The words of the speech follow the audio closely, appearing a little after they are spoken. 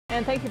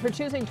And thank you for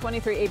choosing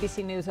 23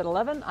 ABC News at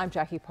 11. I'm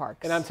Jackie Parks.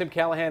 And I'm Tim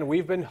Callahan.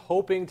 We've been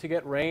hoping to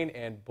get rain,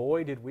 and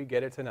boy, did we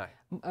get it tonight.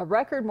 A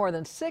record more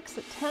than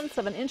 6/10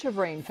 of an inch of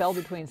rain fell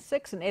between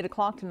 6 and 8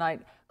 o'clock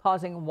tonight,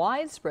 causing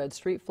widespread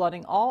street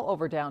flooding all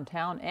over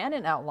downtown and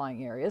in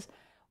outlying areas.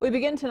 We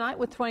begin tonight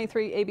with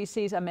 23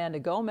 ABC's Amanda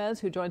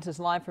Gomez, who joins us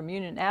live from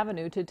Union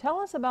Avenue to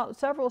tell us about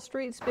several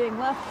streets being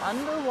left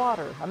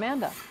underwater.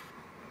 Amanda.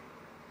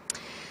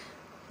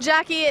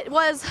 Jackie, it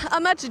was a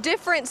much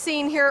different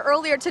scene here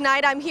earlier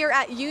tonight. I'm here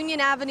at Union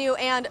Avenue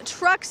and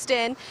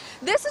Truxton.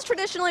 This is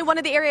traditionally one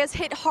of the areas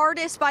hit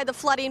hardest by the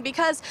flooding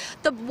because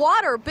the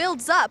water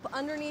builds up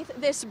underneath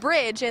this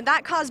bridge, and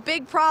that caused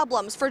big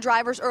problems for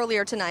drivers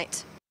earlier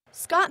tonight.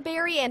 Scott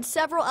Berry and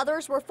several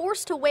others were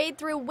forced to wade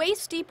through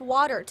waist-deep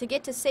water to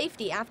get to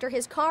safety after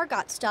his car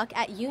got stuck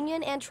at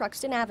Union and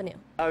Truxton Avenue.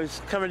 I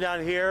was coming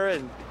down here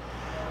and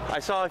I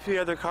saw a few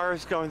other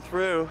cars going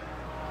through,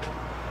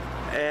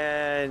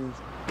 and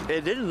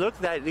it didn't look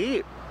that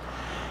deep.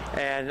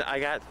 And I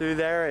got through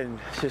there and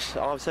just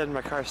all of a sudden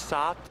my car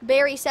stopped.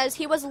 Barry says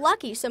he was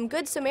lucky some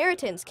good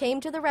Samaritans came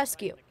to the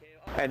rescue.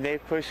 And they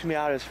pushed me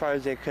out as far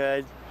as they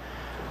could.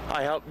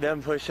 I helped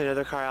them push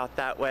another car out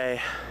that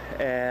way,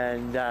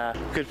 and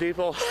good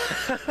people.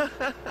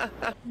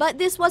 But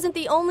this wasn't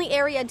the only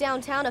area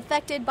downtown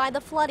affected by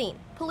the flooding.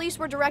 Police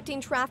were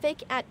directing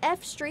traffic at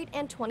F Street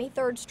and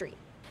 23rd Street.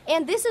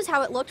 And this is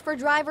how it looked for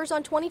drivers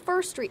on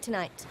 21st Street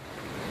tonight.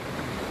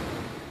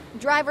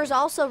 Drivers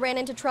also ran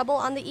into trouble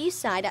on the east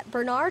side at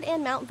Bernard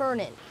and Mount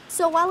Vernon.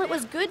 So while it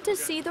was good to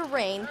see the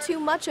rain, too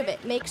much of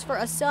it makes for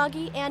a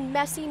soggy and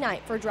messy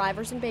night for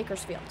drivers in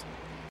Bakersfield.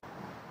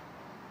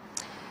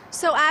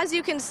 So as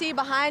you can see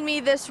behind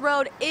me, this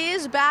road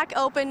is back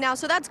open now,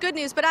 so that's good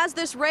news. But as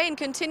this rain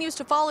continues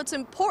to fall, it's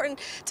important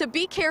to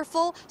be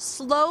careful,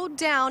 slow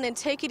down, and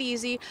take it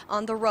easy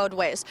on the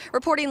roadways.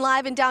 Reporting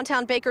live in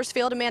downtown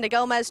Bakersfield, Amanda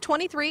Gomez,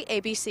 23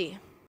 ABC.